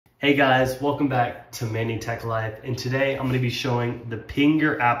Hey guys, welcome back to MannyTechLife, and today I'm going to be showing the ping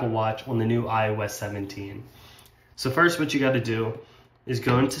your Apple Watch on the new iOS 17. So first what you got to do is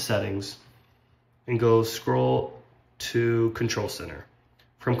go into settings and go scroll to Control Center.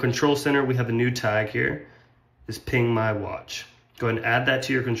 From Control Center we have a new tag here, is ping my watch. Go ahead and add that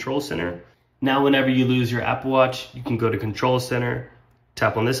to your Control Center. Now whenever you lose your Apple Watch, you can go to Control Center,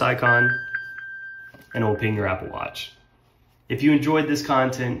 tap on this icon, and it will ping your Apple Watch. If you enjoyed this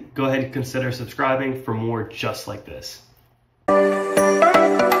content, go ahead and consider subscribing for more just like this.